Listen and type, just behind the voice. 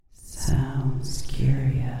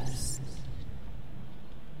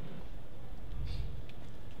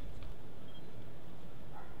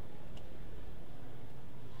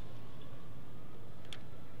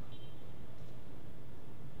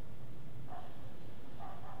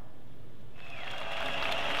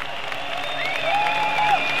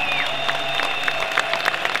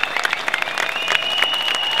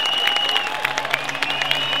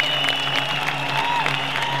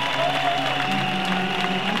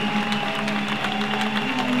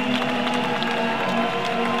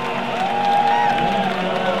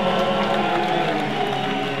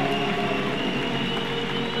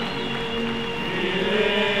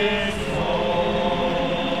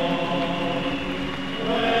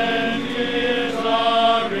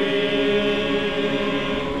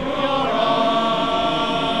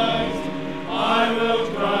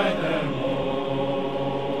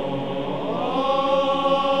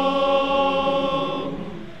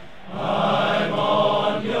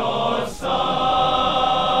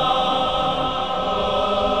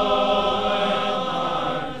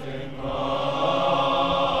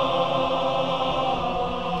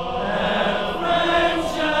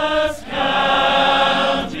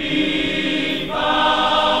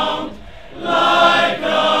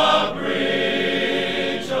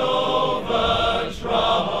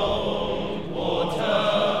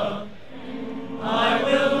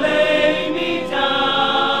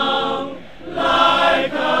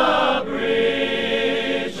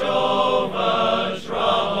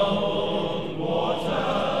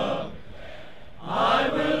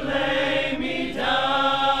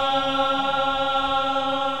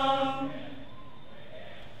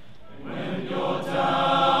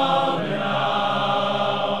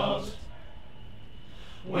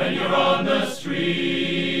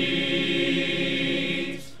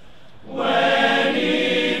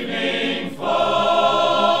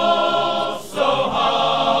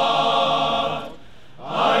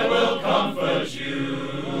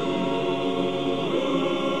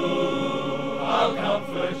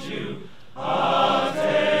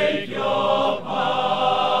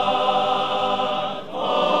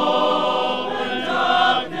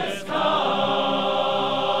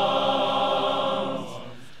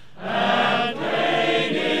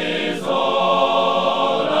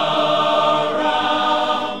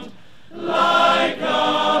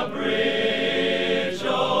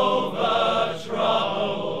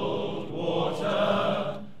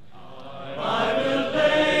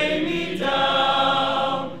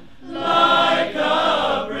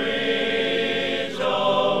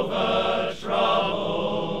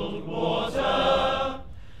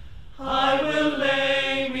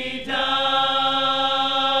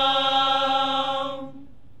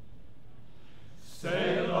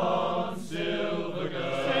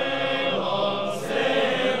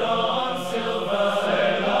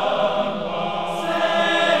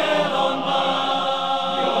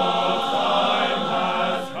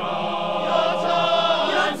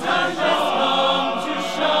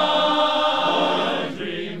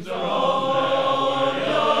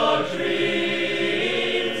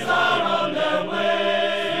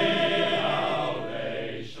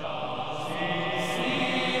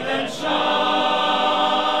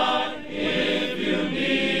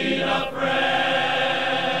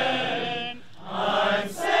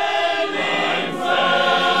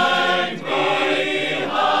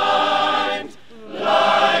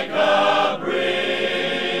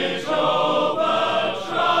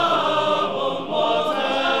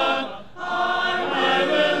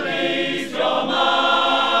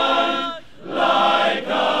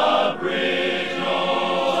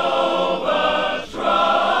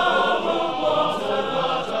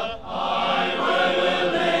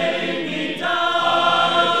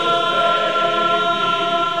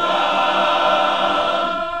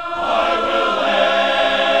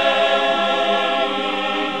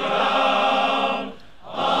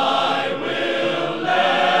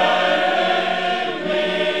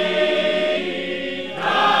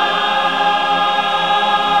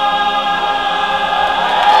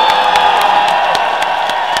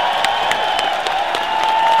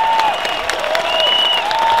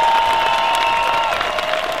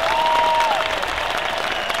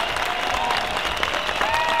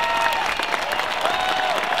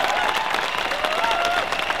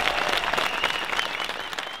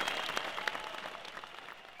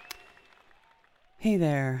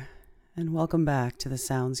there, and welcome back to the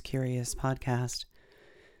Sounds Curious podcast.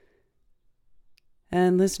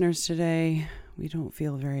 And listeners, today, we don't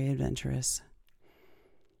feel very adventurous.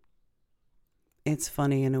 It's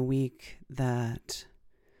funny, in a week that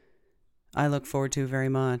I look forward to very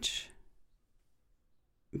much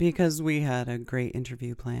because we had a great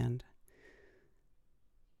interview planned.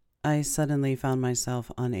 I suddenly found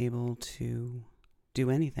myself unable to do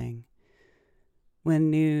anything when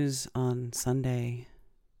news on Sunday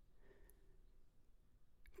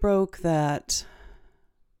broke that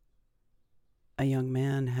a young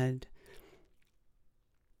man had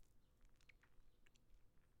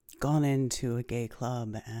gone into a gay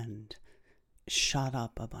club and shot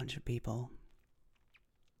up a bunch of people.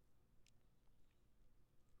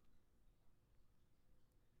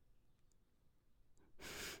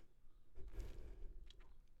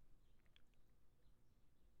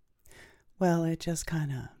 Well, it just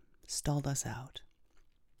kind of stalled us out.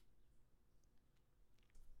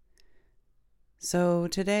 So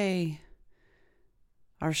today,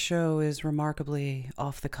 our show is remarkably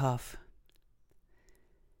off the cuff.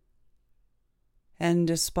 And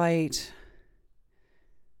despite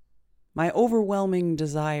my overwhelming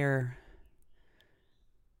desire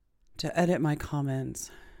to edit my comments,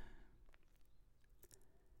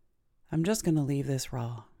 I'm just going to leave this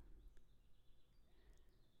raw.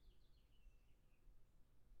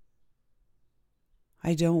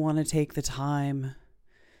 I don't want to take the time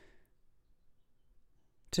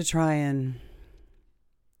to try and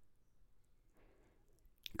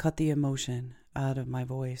cut the emotion out of my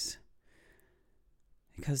voice,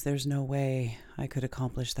 because there's no way I could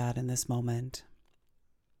accomplish that in this moment.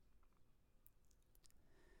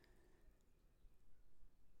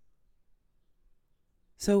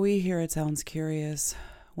 So we here at Sounds Curious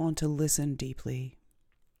want to listen deeply.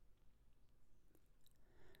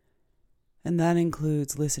 And that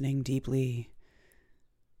includes listening deeply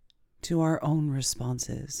to our own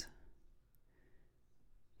responses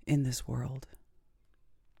in this world.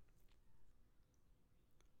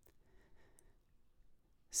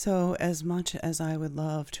 So, as much as I would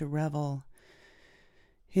love to revel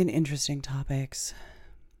in interesting topics,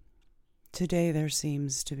 today there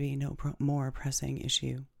seems to be no more pressing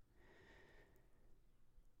issue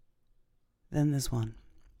than this one.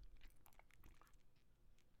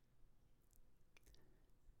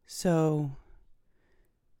 So,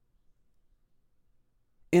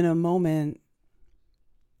 in a moment,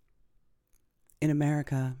 in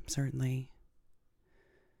America, certainly,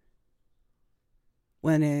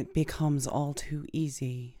 when it becomes all too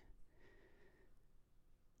easy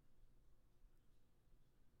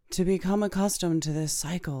to become accustomed to this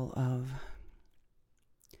cycle of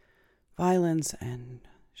violence and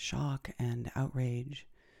shock and outrage,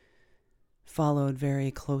 followed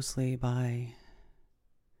very closely by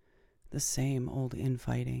the same old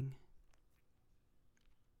infighting.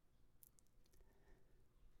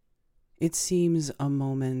 It seems a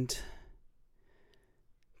moment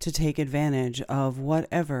to take advantage of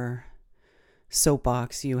whatever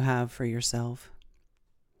soapbox you have for yourself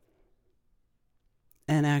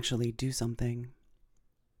and actually do something.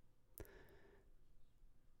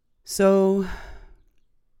 So,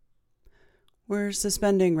 we're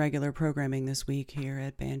suspending regular programming this week here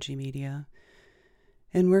at Banshee Media,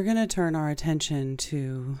 and we're going to turn our attention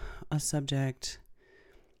to a subject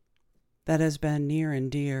that has been near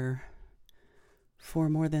and dear for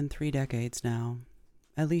more than 3 decades now,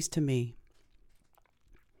 at least to me.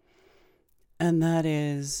 And that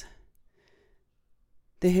is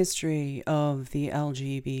the history of the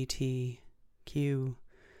LGBTQ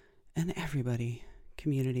and everybody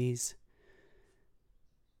communities,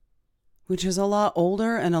 which is a lot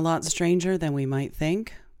older and a lot stranger than we might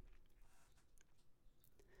think.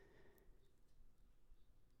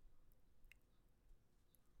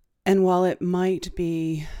 And while it might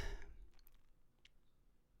be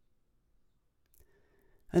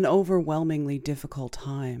an overwhelmingly difficult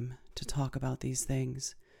time to talk about these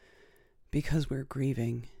things because we're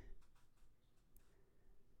grieving,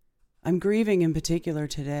 I'm grieving in particular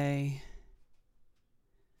today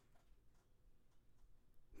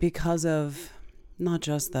because of not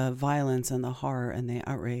just the violence and the horror and the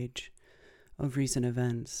outrage of recent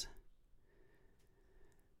events,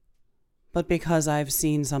 but because I've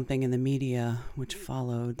seen something in the media which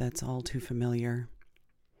followed that's all too familiar.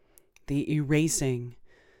 The erasing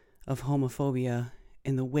of homophobia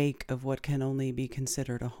in the wake of what can only be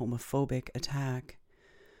considered a homophobic attack.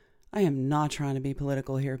 I am not trying to be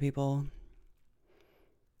political here, people.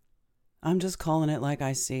 I'm just calling it like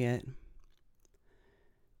I see it.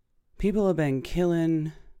 People have been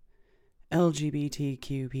killing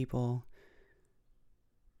LGBTQ people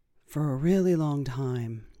for a really long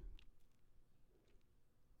time,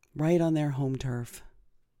 right on their home turf.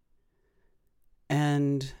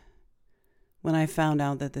 And when I found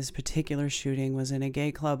out that this particular shooting was in a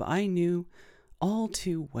gay club, I knew all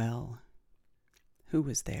too well who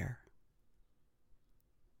was there.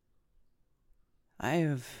 I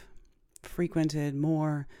have frequented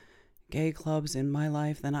more gay clubs in my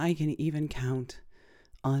life than I can even count,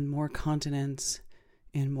 on more continents,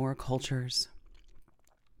 in more cultures.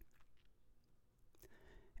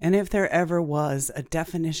 And if there ever was a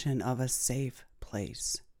definition of a safe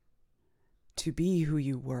place to be who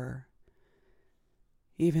you were,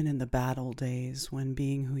 even in the bad old days when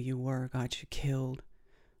being who you were got you killed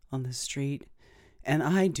on the street, and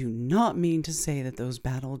I do not mean to say that those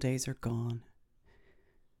bad old days are gone.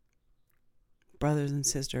 Brothers and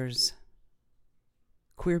sisters,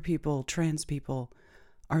 queer people, trans people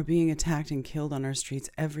are being attacked and killed on our streets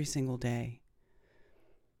every single day.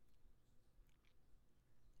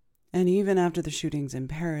 And even after the shootings in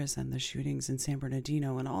Paris and the shootings in San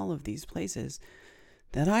Bernardino and all of these places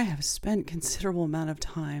that I have spent considerable amount of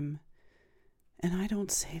time, and I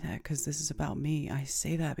don't say that because this is about me. I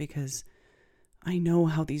say that because I know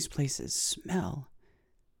how these places smell.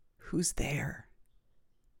 Who's there?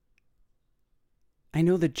 I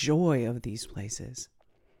know the joy of these places.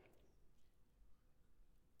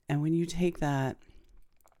 And when you take that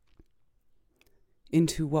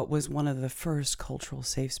into what was one of the first cultural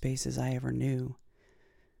safe spaces I ever knew,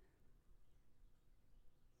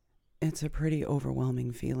 it's a pretty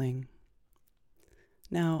overwhelming feeling.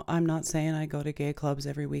 Now, I'm not saying I go to gay clubs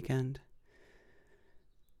every weekend,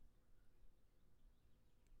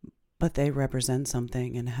 but they represent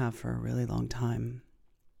something and have for a really long time.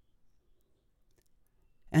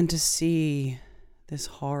 And to see this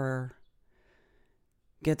horror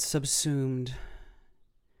get subsumed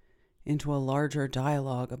into a larger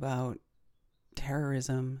dialogue about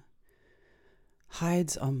terrorism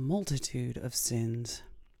hides a multitude of sins.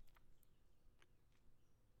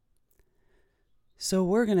 So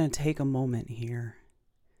we're going to take a moment here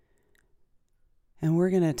and we're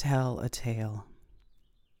going to tell a tale.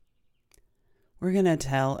 We're going to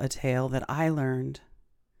tell a tale that I learned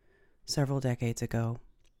several decades ago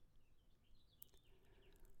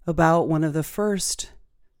about one of the first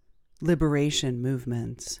liberation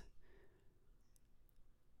movements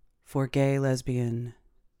for gay, lesbian,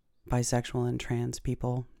 bisexual, and trans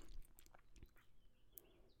people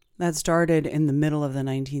that started in the middle of the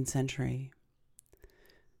 19th century.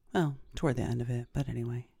 Well, toward the end of it, but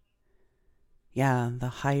anyway. Yeah, the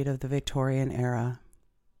height of the Victorian era.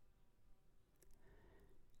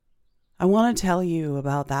 I want to tell you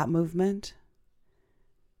about that movement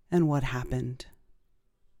and what happened.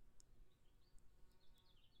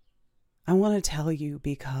 I want to tell you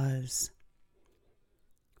because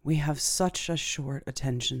we have such a short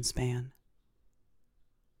attention span.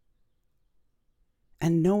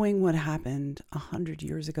 And knowing what happened 100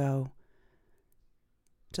 years ago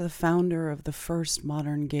to the founder of the first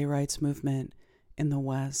modern gay rights movement in the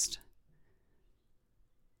West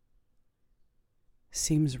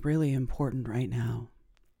seems really important right now.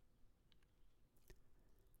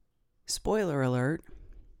 Spoiler alert.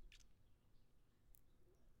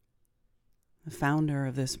 The founder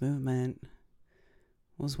of this movement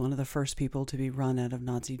was one of the first people to be run out of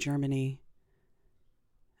Nazi Germany,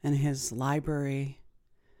 and his library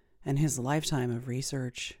and his lifetime of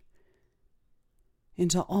research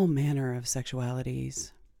into all manner of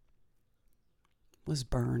sexualities was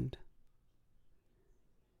burned.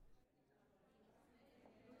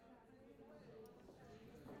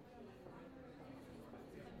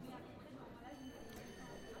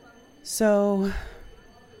 So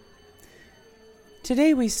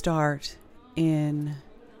today we start in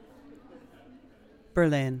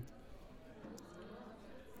Berlin.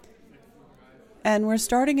 And we're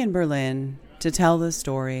starting in Berlin to tell the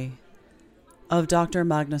story of Dr.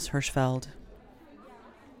 Magnus Hirschfeld.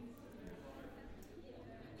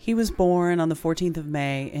 He was born on the 14th of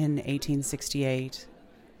May in 1868.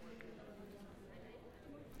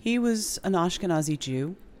 He was an Ashkenazi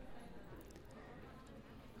Jew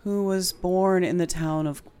who was born in the town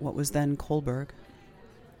of what was then Kolberg.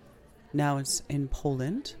 Now it's in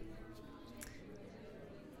Poland.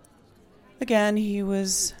 Again, he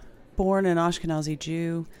was born an Ashkenazi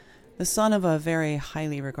Jew, the son of a very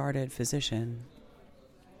highly regarded physician.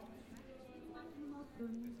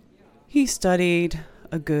 He studied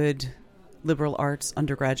a good liberal arts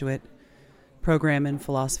undergraduate program in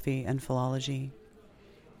philosophy and philology,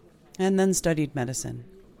 and then studied medicine.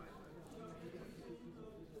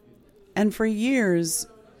 And for years,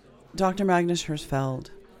 Dr. Magnus Hirschfeld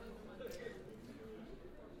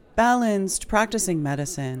balanced practicing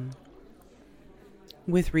medicine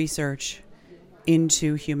with research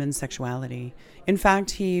into human sexuality. In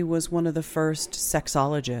fact, he was one of the first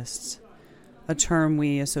sexologists, a term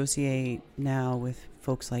we associate now with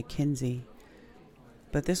folks like Kinsey.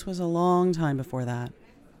 But this was a long time before that.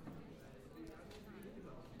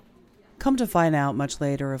 Come to find out much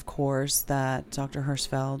later, of course, that Dr.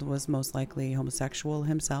 Hirschfeld was most likely homosexual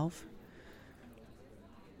himself.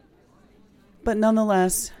 But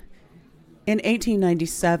nonetheless, in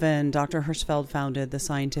 1897, Dr. Hirschfeld founded the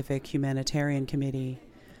Scientific Humanitarian Committee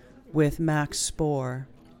with Max Spohr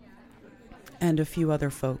and a few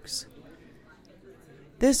other folks.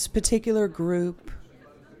 This particular group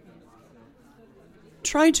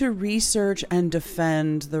tried to research and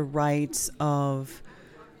defend the rights of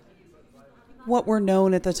what were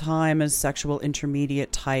known at the time as sexual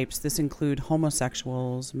intermediate types. This include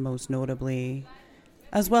homosexuals, most notably,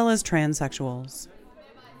 as well as transsexuals.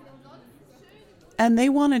 And they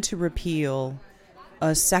wanted to repeal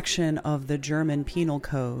a section of the German Penal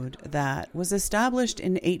Code that was established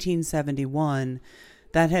in 1871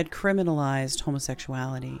 that had criminalized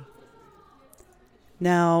homosexuality.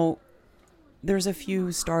 Now, there's a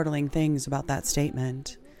few startling things about that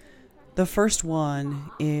statement. The first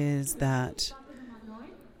one is that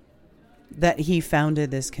he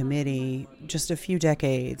founded this committee just a few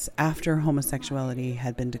decades after homosexuality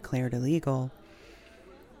had been declared illegal.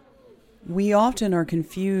 We often are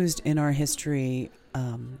confused in our history.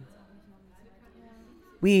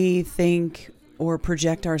 We think or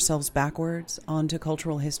project ourselves backwards onto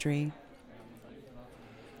cultural history.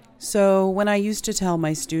 So when I used to tell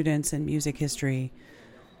my students in music history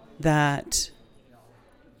that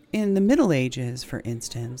in the Middle Ages, for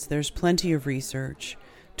instance, there's plenty of research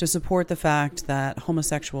to support the fact that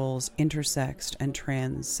homosexuals, intersexed, and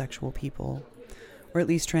transsexual people, or at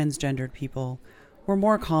least transgendered people, were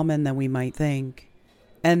more common than we might think.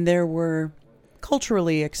 And there were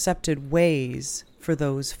culturally accepted ways for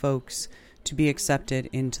those folks to be accepted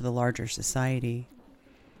into the larger society.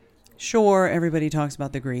 Sure, everybody talks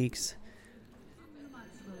about the Greeks,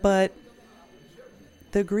 but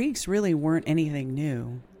the Greeks really weren't anything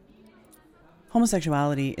new.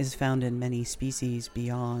 Homosexuality is found in many species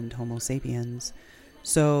beyond Homo sapiens.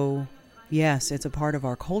 So, yes, it's a part of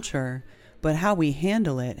our culture, but how we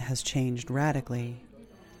handle it has changed radically.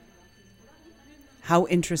 How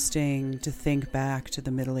interesting to think back to the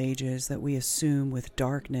Middle Ages that we assume with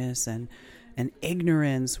darkness and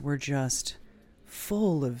ignorance were just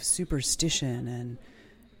full of superstition and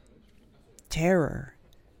terror.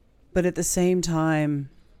 But at the same time,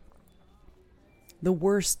 the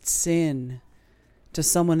worst sin to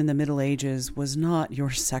someone in the Middle Ages was not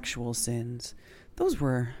your sexual sins. Those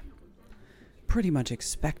were pretty much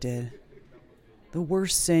expected. The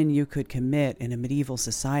worst sin you could commit in a medieval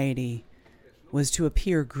society was to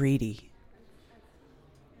appear greedy.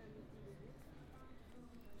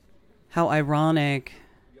 How ironic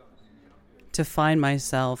to find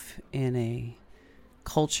myself in a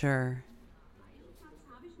culture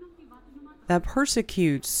that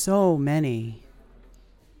persecutes so many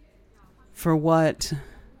for what,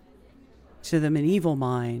 to the medieval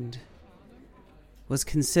mind, was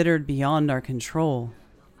considered beyond our control.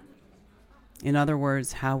 In other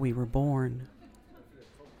words, how we were born.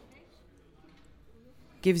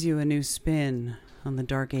 Gives you a new spin on the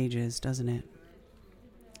Dark Ages, doesn't it?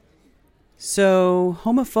 So,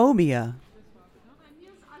 homophobia.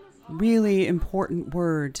 Really important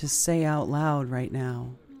word to say out loud right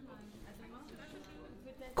now.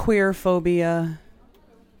 Queerphobia,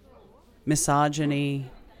 misogyny,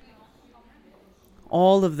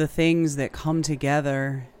 all of the things that come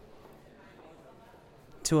together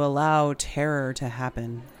to allow terror to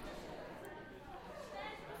happen.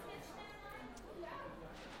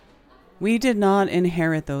 We did not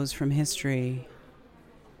inherit those from history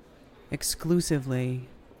exclusively.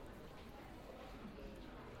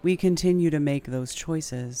 We continue to make those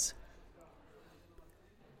choices.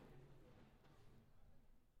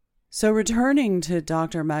 So returning to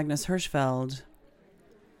Dr. Magnus Hirschfeld,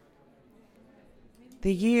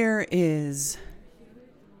 the year is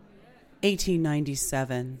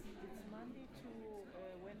 1897,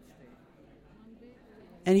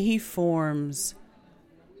 and he forms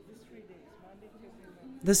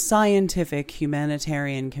the Scientific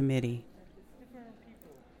Humanitarian Committee.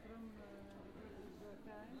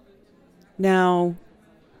 Now,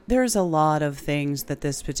 there's a lot of things that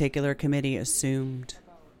this particular committee assumed,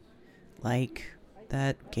 like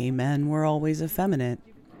that gay men were always effeminate.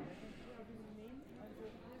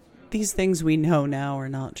 These things we know now are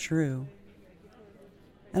not true.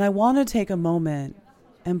 And I want to take a moment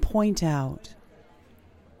and point out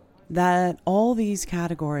that all these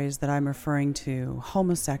categories that I'm referring to,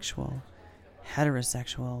 homosexual,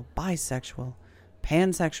 heterosexual, bisexual,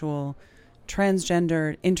 pansexual,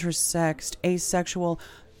 transgender, intersexed, asexual,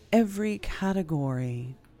 every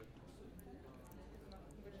category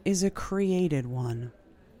is a created one.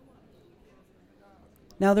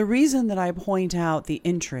 Now, the reason that I point out the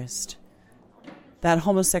interest that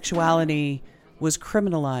homosexuality was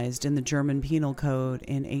criminalized in the German Penal Code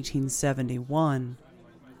in 1871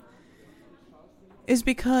 is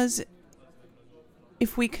because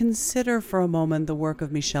if we consider for a moment the work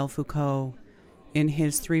of Michel Foucault in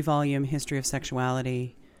his 3-volume History of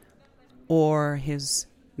Sexuality or his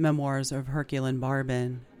memoirs of Hercule and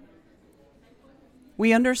Barbin,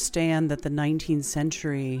 we understand that the 19th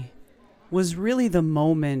century was really the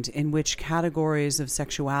moment in which categories of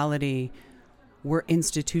sexuality were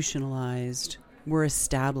institutionalized, were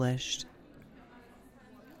established.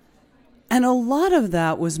 And a lot of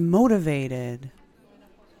that was motivated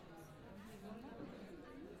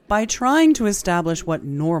by trying to establish what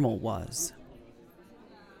normal was.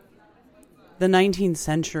 The 19th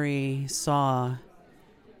century saw,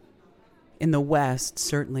 in the West,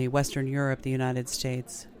 certainly Western Europe, the United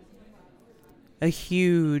States, a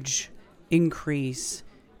huge increase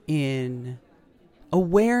in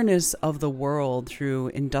awareness of the world through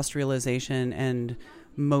industrialization and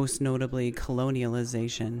most notably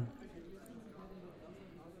colonialization.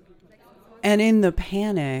 And in the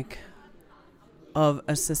panic of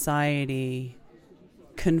a society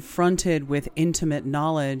confronted with intimate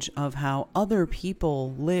knowledge of how other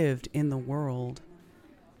people lived in the world,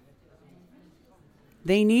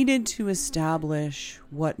 they needed to establish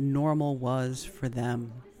what normal was for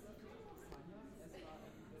them.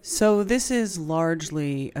 So this is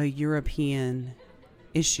largely a European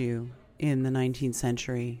issue in the 19th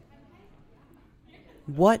century.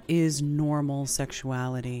 What is normal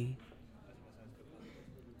sexuality?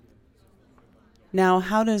 Now,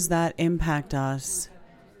 how does that impact us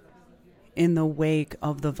in the wake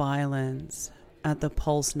of the violence at the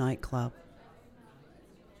Pulse nightclub?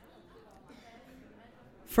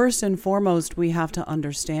 First and foremost, we have to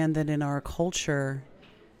understand that in our culture,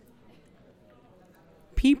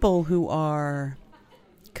 people who are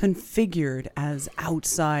configured as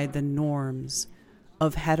outside the norms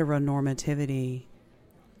of heteronormativity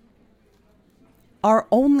are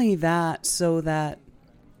only that so that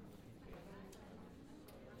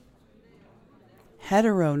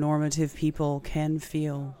heteronormative people can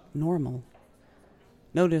feel normal.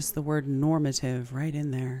 Notice the word normative right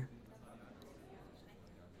in there.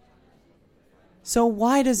 So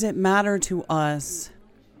why does it matter to us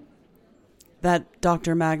that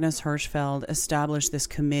Dr. Magnus Hirschfeld established this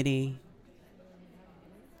committee,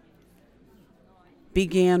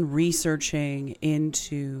 began researching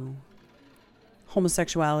into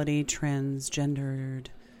homosexuality, transgendered,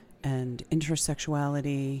 and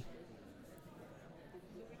intersexuality?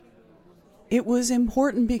 It was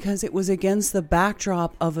important because it was against the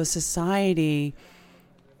backdrop of a society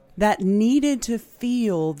that needed to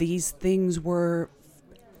feel these things were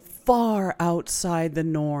far outside the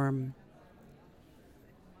norm.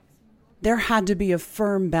 There had to be a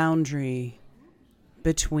firm boundary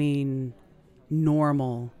between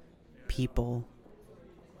normal people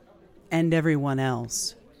and everyone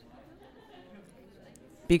else.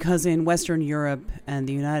 Because in Western Europe and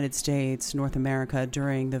the United States, North America,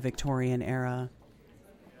 during the Victorian era,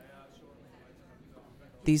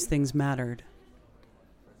 these things mattered.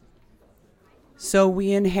 So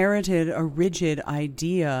we inherited a rigid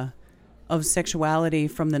idea of sexuality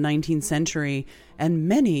from the 19th century, and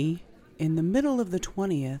many in the middle of the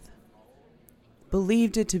 20th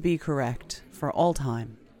believed it to be correct for all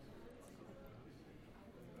time.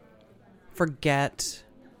 Forget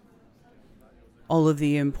all of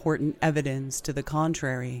the important evidence to the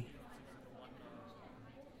contrary.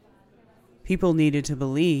 People needed to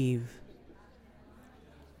believe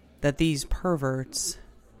that these perverts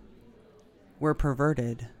were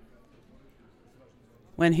perverted,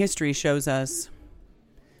 when history shows us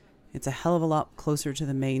it's a hell of a lot closer to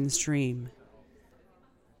the mainstream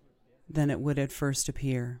than it would at first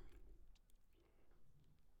appear.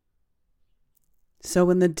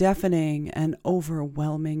 So in the deafening and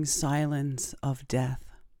overwhelming silence of death,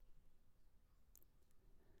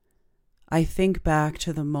 I think back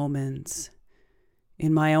to the moments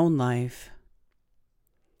in my own life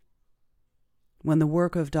when the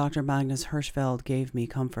work of Dr. Magnus Hirschfeld gave me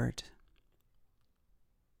comfort.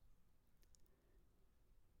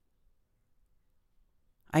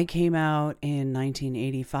 I came out in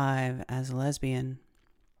 1985 as a lesbian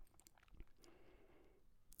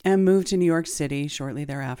and moved to New York City shortly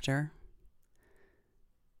thereafter.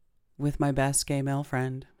 with my best gay male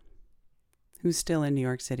friend, who's still in New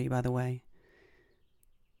York City, by the way.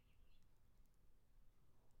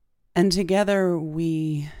 And together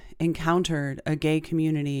we encountered a gay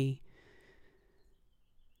community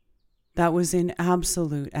that was in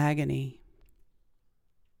absolute agony.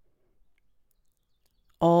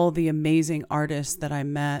 All the amazing artists that I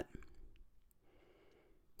met,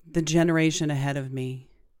 the generation ahead of me,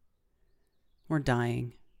 were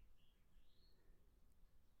dying.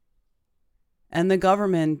 And the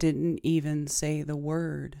government didn't even say the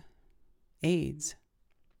word AIDS.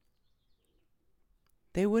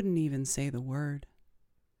 They wouldn't even say the word.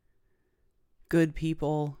 Good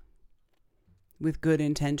people with good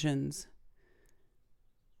intentions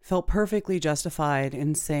felt perfectly justified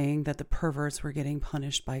in saying that the perverts were getting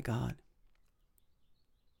punished by God.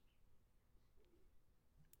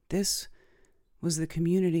 This was the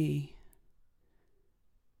community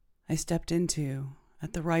I stepped into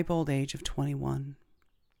at the ripe old age of 21.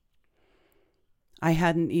 I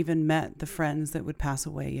hadn't even met the friends that would pass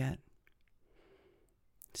away yet.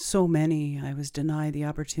 So many I was denied the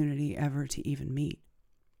opportunity ever to even meet.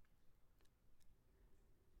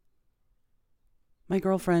 My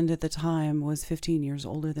girlfriend at the time was 15 years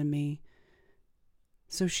older than me,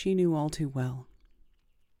 so she knew all too well.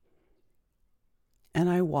 And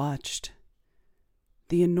I watched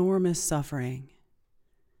the enormous suffering,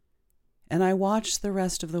 and I watched the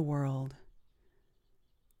rest of the world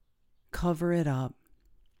cover it up,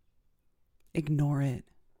 ignore it,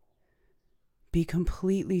 be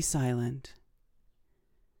completely silent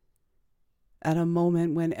at a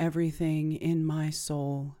moment when everything in my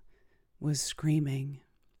soul was screaming.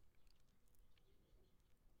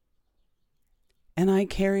 And I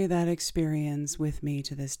carry that experience with me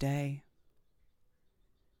to this day.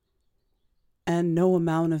 And no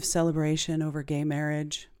amount of celebration over gay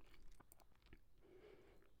marriage,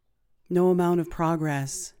 no amount of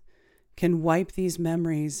progress can wipe these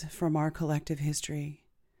memories from our collective history.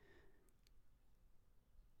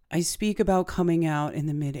 I speak about coming out in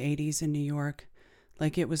the mid-'80s in New York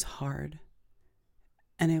like it was hard.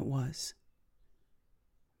 And it was.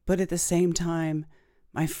 But at the same time,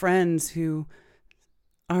 my friends who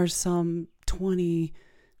are some 20,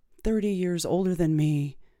 30 years older than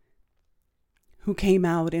me, who came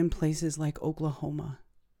out in places like Oklahoma,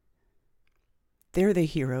 they're the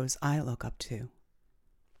heroes I look up to.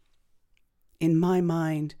 In my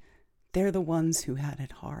mind, they're the ones who had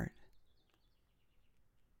it hard.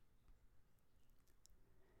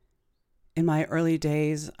 In my early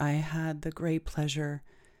days, I had the great pleasure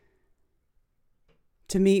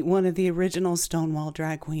to meet one of the original Stonewall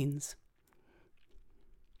drag queens,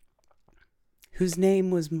 whose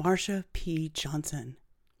name was Marsha P. Johnson.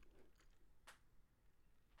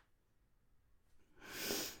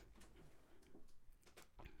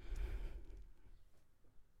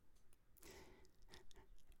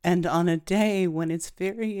 And on a day when it's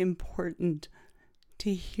very important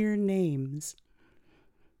to hear names,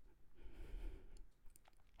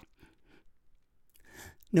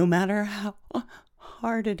 no matter how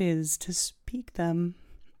hard it is to speak them,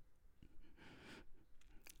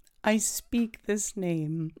 I speak this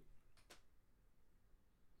name.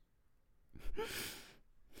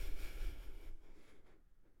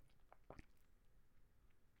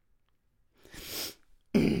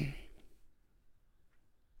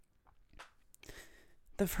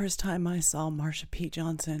 The first time I saw Marsha P.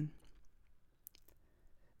 Johnson,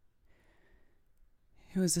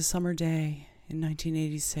 it was a summer day in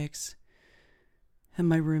 1986, and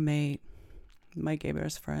my roommate, my gay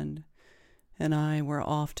best friend, and I were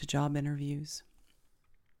off to job interviews.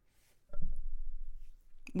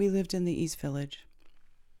 We lived in the East Village.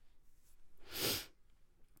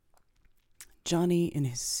 Johnny in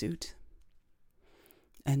his suit,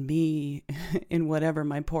 and me in whatever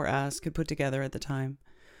my poor ass could put together at the time.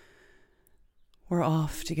 We're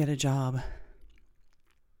off to get a job.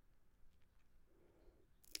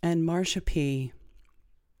 And Marsha P.,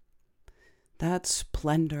 that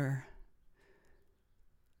splendor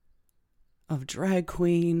of drag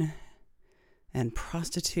queen and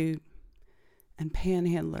prostitute and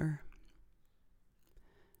panhandler,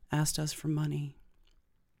 asked us for money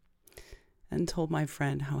and told my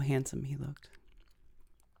friend how handsome he looked.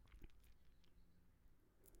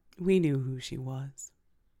 We knew who she was.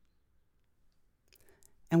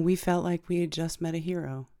 And we felt like we had just met a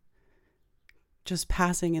hero. Just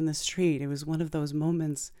passing in the street. It was one of those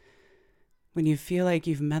moments when you feel like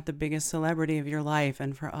you've met the biggest celebrity of your life.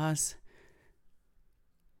 And for us,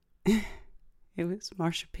 it was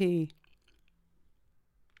Marsha P.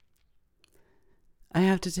 I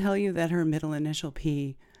have to tell you that her middle initial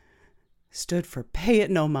P stood for Pay It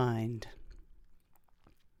No Mind.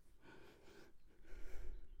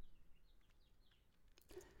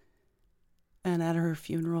 And at her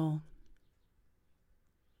funeral,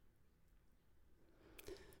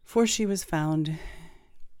 for she was found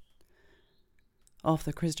off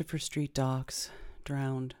the Christopher Street docks,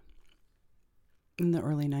 drowned in the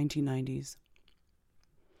early 1990s.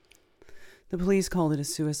 The police called it a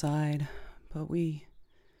suicide, but we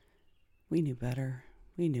knew better.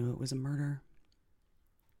 We knew it was a murder.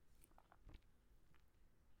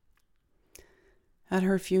 At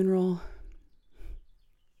her funeral,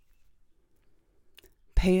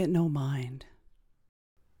 Pay It No Mind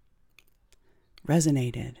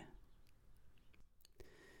resonated.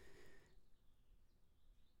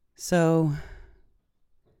 So,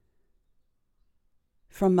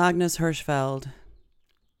 from Magnus Hirschfeld,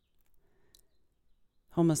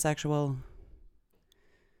 homosexual,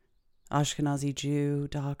 Ashkenazi Jew,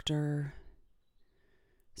 doctor,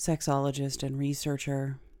 sexologist, and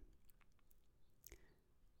researcher,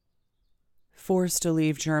 forced to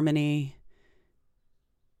leave Germany,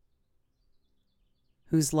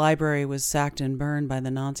 whose library was sacked and burned by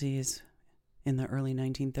the Nazis in the early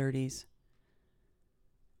 1930s,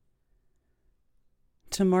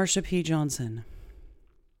 to Marsha P. Johnson,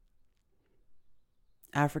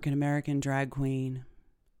 African-American drag queen,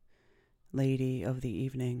 lady of the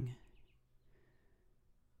evening,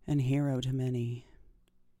 and hero to many.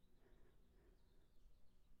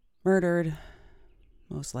 Murdered,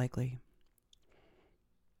 most likely,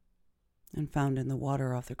 and found in the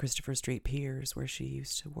water off the Christopher Street piers where she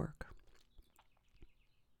used to work.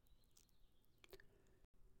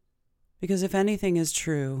 Because if anything is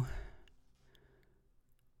true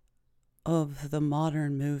of the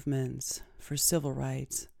modern movements for civil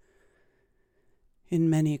rights in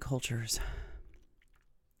many cultures,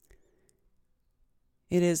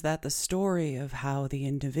 it is that the story of how the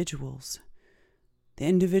individual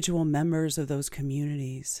members of those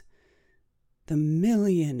communities, the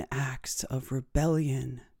million acts of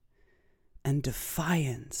rebellion and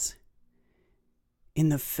defiance in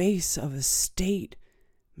the face of a state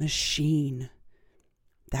machine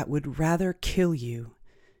that would rather kill you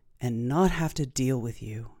and not have to deal with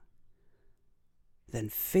you than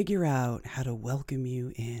figure out how to welcome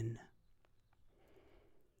you in.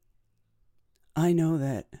 I know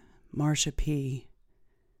that Marsha P.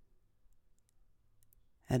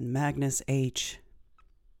 and Magnus H.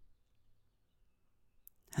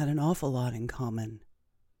 had an awful lot in common.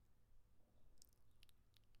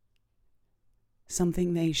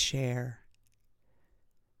 Something they share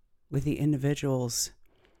with the individuals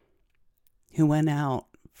who went out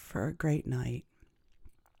for a great night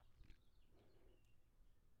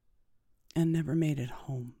and never made it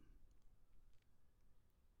home.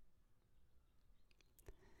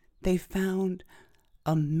 They found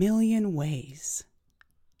a million ways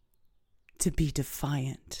to be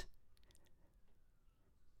defiant,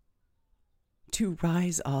 to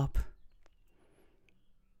rise up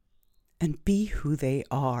and be who they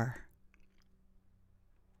are,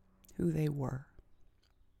 who they were.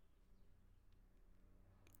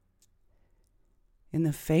 In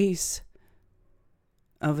the face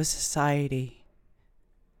of a society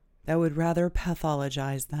that would rather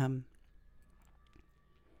pathologize them,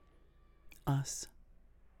 us,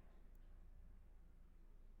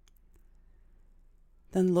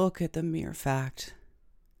 than look at the mere fact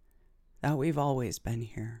that we've always been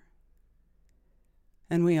here,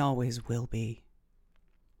 and we always will be.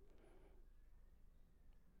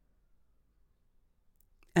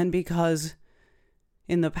 And because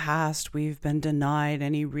in the past we've been denied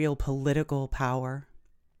any real political power,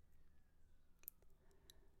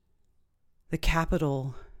 the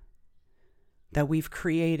capital that we've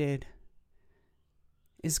created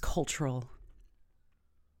is cultural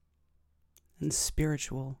and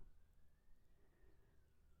spiritual.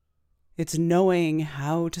 It's knowing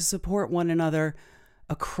how to support one another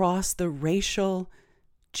across the racial,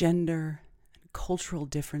 gender, and cultural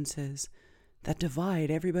differences that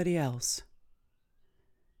divide everybody else.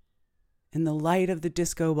 In the light of the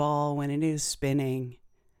disco ball when it is spinning,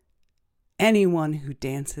 anyone who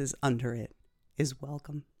dances under it is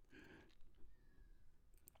welcome.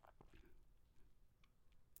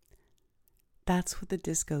 That's what the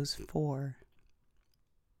disco's for.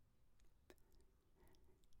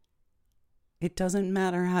 It doesn't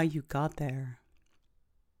matter how you got there.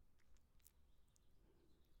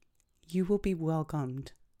 You will be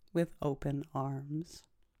welcomed with open arms.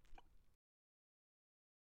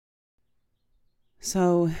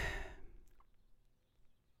 So,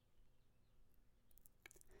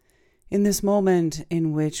 in this moment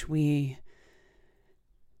in which we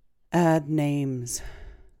add names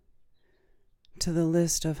to the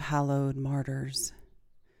list of hallowed martyrs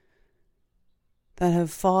that have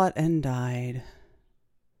fought and died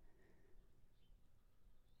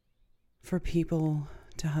for people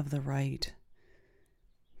to have the right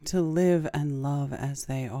to live and love as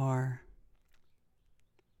they are.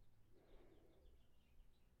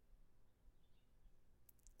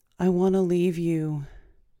 I want to leave you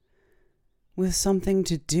with something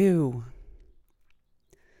to do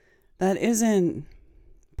that isn't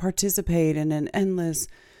participate in an endless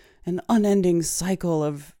and unending cycle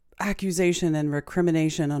of accusation and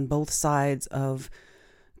recrimination on both sides of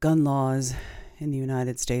gun laws in the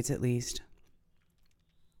United States, at least.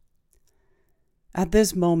 At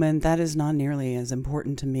this moment, that is not nearly as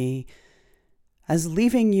important to me as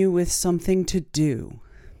leaving you with something to do.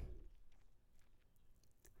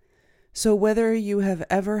 So whether you have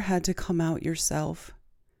ever had to come out yourself,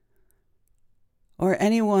 or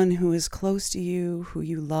anyone who is close to you, who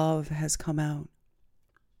you love, has come out,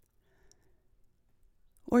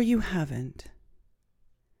 or you haven't,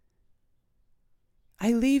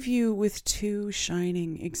 I leave you with two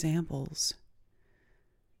shining examples.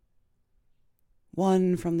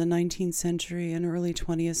 One from the 19th century and early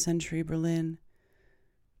 20th century Berlin,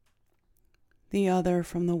 the other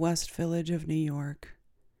from the West Village of New York.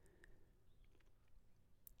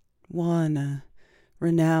 One, a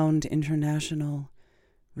renowned international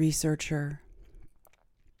researcher,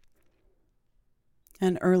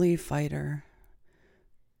 an early fighter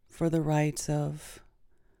for the rights of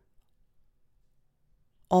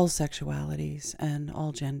all sexualities and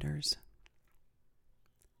all genders,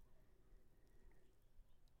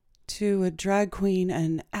 to a drag queen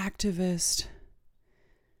and activist,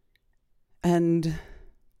 and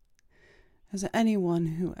as anyone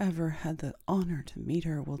who ever had the honor to meet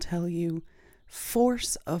her will tell you,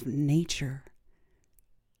 force of nature.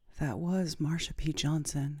 That was Marsha P.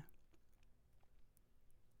 Johnson.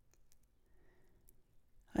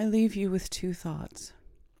 I leave you with two thoughts.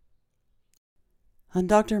 On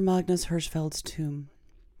Dr. Magnus Hirschfeld's tomb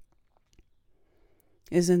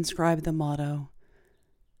is inscribed the motto,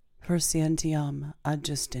 Per scientiam ad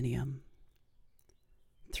justitiam,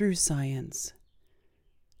 through science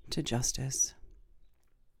to justice.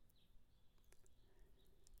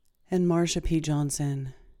 And Marsha P.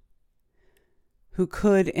 Johnson, who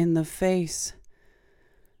could, in the face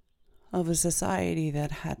of a society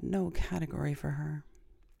that had no category for her,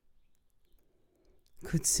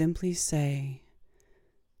 could simply say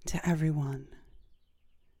to everyone,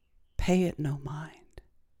 pay it no mind.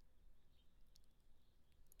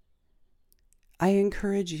 I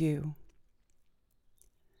encourage you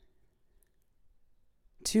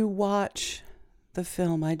to watch the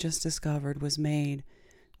film I just discovered was made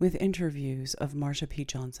with interviews of Marsha P.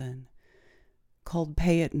 Johnson called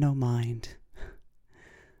Pay It No Mind.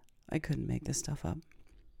 I couldn't make this stuff up.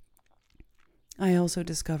 I also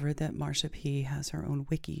discovered that Marsha P. has her own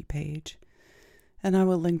wiki page, and I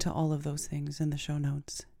will link to all of those things in the show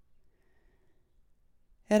notes.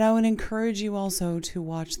 And I would encourage you also to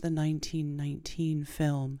watch the 1919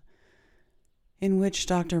 film in which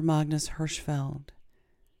Dr. Magnus Hirschfeld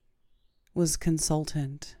was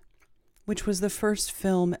consultant, which was the first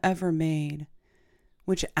film ever made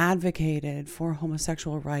which advocated for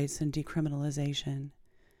homosexual rights and decriminalization.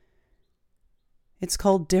 It's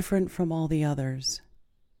called Different from All the Others,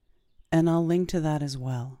 and I'll link to that as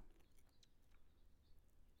well.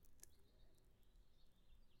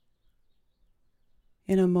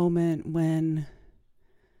 In a moment when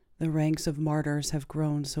the ranks of martyrs have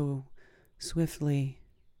grown so swiftly,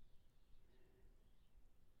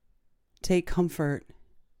 take comfort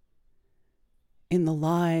in the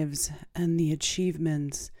lives and the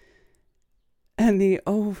achievements and the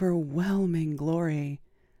overwhelming glory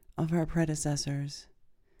of our predecessors.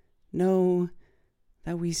 Know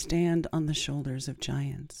that we stand on the shoulders of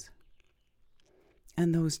giants,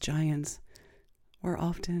 and those giants were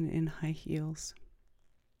often in high heels.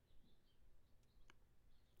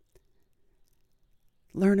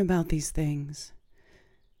 Learn about these things.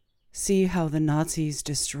 See how the Nazis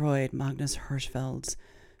destroyed Magnus Hirschfeld's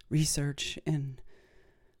research in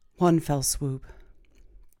one fell swoop.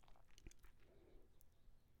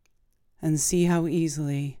 And see how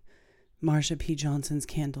easily Marsha P. Johnson's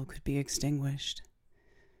candle could be extinguished.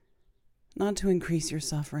 Not to increase your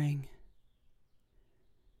suffering,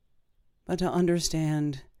 but to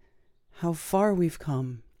understand how far we've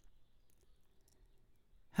come,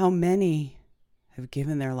 how many have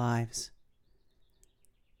given their lives.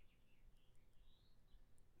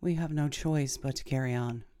 We have no choice but to carry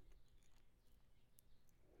on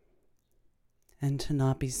and to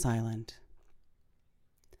not be silent.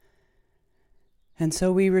 And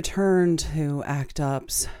so we return to ACT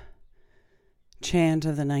UP's chant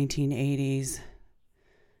of the 1980s,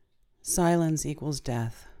 silence equals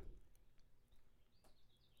death.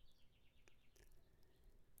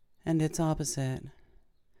 And its opposite,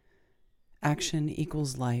 action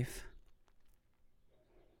equals life.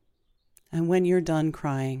 And when you're done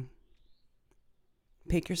crying,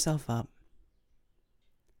 pick yourself up.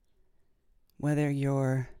 Whether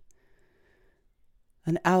you're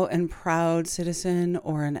an out and proud citizen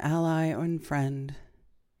or an ally and friend,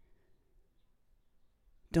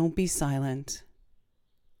 don't be silent.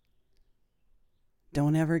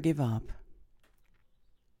 Don't ever give up.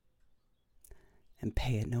 And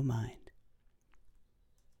pay it no mind.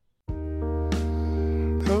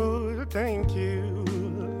 Oh, thank you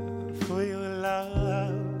for your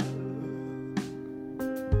love.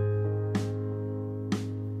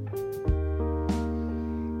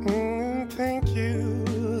 Thank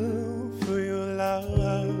you for your love.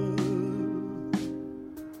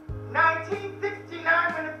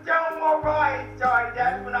 1969, when the Stonewall Riot started,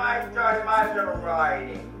 that's when I started my little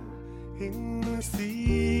rioting. In the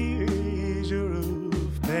seizure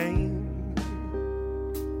of pain.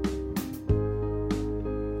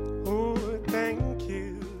 Oh, thank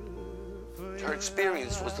you. Her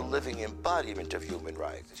experience was the living embodiment of human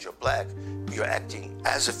rights. If you're black, you're acting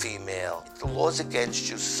as a female. The law's against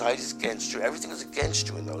you, society's against you, everything was against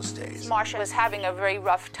you in those days. Marsha was having a very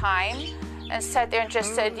rough time and sat there and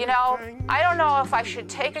just said, you know, I don't know if I should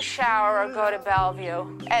take a shower or go to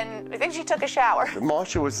Bellevue. And I think she took a shower.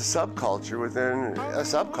 Marsha was a subculture within a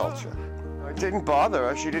subculture. It didn't bother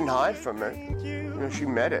her. She didn't hide from it. You know, she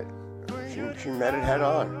met it. She met it head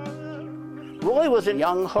on. Roy was a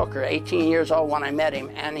young hooker, 18 years old when I met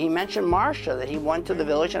him, and he mentioned Marsha, that he went to the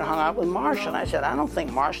village and hung out with Marsha. And I said, I don't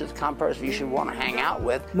think Marsha's the kind of person you should want to hang out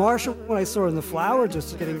with. Marsha, when I saw her in the flower,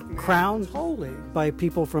 just getting crowned holy by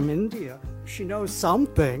people from India. She knows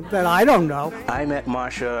something that I don't know. I met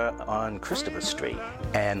Marsha on Christopher Street,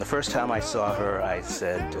 and the first time I saw her, I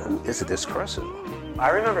said, who is this person? I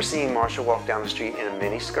remember seeing Marsha walk down the street in a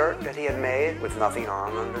miniskirt that he had made with nothing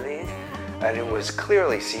on underneath, and it was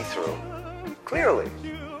clearly see-through. Clearly.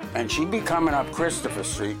 And she'd be coming up Christopher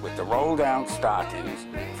Street with the roll-down stockings,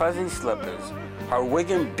 fuzzy slippers, her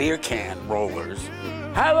Wigan beer can rollers.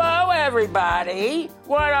 Hello, everybody!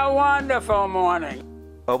 What a wonderful morning!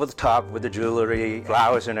 Over the top with the jewelry,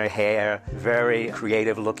 flowers in her hair, very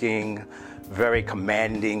creative looking, very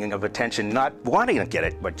commanding of attention, not wanting to get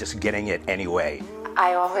it, but just getting it anyway.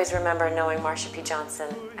 I always remember knowing Marsha P.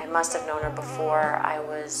 Johnson. I must have known her before I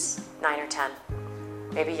was 9 or 10.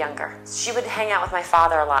 Maybe younger. She would hang out with my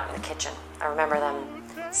father a lot in the kitchen. I remember them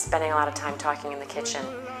spending a lot of time talking in the kitchen.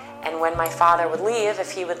 And when my father would leave,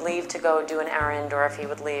 if he would leave to go do an errand or if he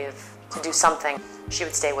would leave to do something, she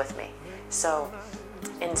would stay with me. So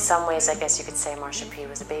in some ways, I guess you could say Marsha P.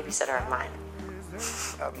 was a babysitter of mine.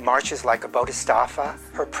 Marsha's like a bodhisattva.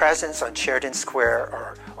 Her presence on Sheridan Square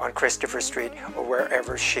or on Christopher Street or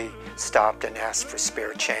wherever she stopped and asked for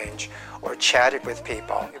spirit change or chatted with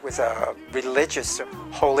people. It was a religious,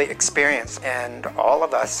 holy experience, and all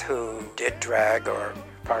of us who did drag or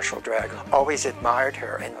partial drag always admired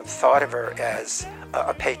her and thought of her as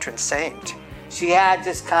a patron saint. She had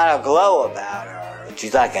this kind of glow about her.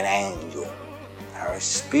 She's like an angel. Her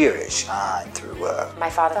spirit shined through her.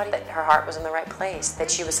 My father thought that her heart was in the right place,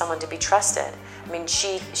 that she was someone to be trusted. I mean,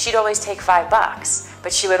 she'd always take $5,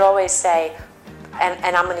 but she would always say,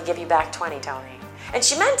 and I'm going to give you back 20, Tony. And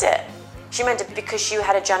she meant it. She meant it because she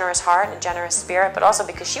had a generous heart and a generous spirit, but also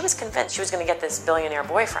because she was convinced she was going to get this billionaire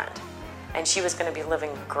boyfriend, and she was going to be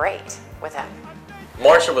living great with him.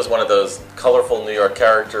 Marsha was one of those colorful New York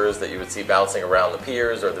characters that you would see bouncing around the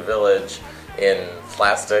piers or the village in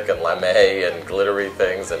plastic and lame and glittery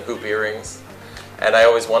things and hoop earrings. And I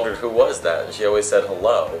always wondered who was that, and she always said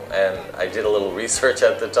hello. And I did a little research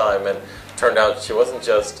at the time, and turned out she wasn't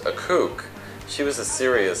just a kook, she was a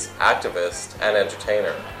serious activist and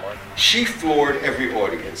entertainer. She floored every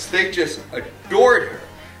audience. They just adored her.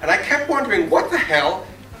 And I kept wondering, what the hell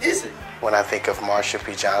is it? When I think of Marsha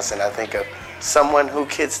P. Johnson, I think of someone who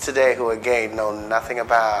kids today who again know nothing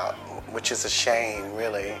about, which is a shame,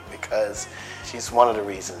 really, because she's one of the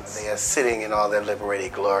reasons they are sitting in all their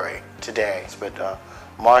liberated glory today. But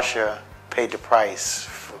Marsha paid the price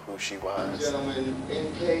for who she was. Gentlemen,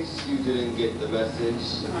 in case you didn't get the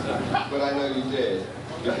message, but I know you did,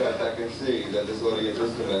 because I can see that this audience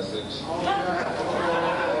is the message.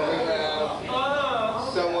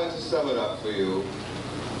 Someone to sum it up for you,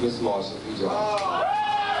 Miss Marsha P. Johnson.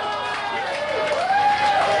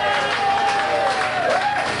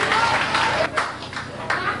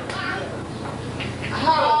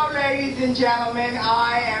 Hello, ladies and gentlemen,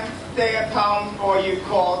 I am say a poem for you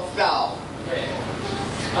called So.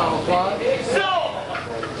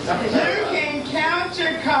 You can count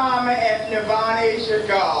your karma if Nirvana is your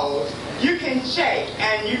goal. You can shake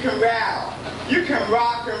and you can rattle. You can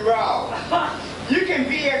rock and roll. You can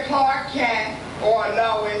be a Clark Kent or a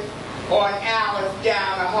Lois or an Alice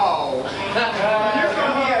down a hole. You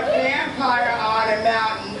can be a vampire on a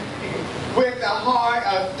mountain with a heart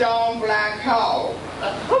of stone black coal.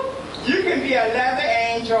 You can be a leather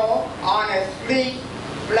angel on a sleek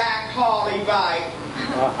black Harley bike.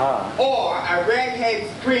 Or a redhead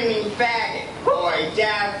screaming faggot, or a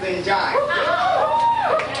dazzling giant.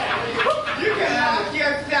 You can lock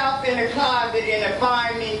yourself in a closet in a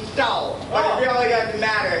fine meat stove, but it really doesn't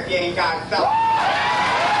matter if you ain't got soul.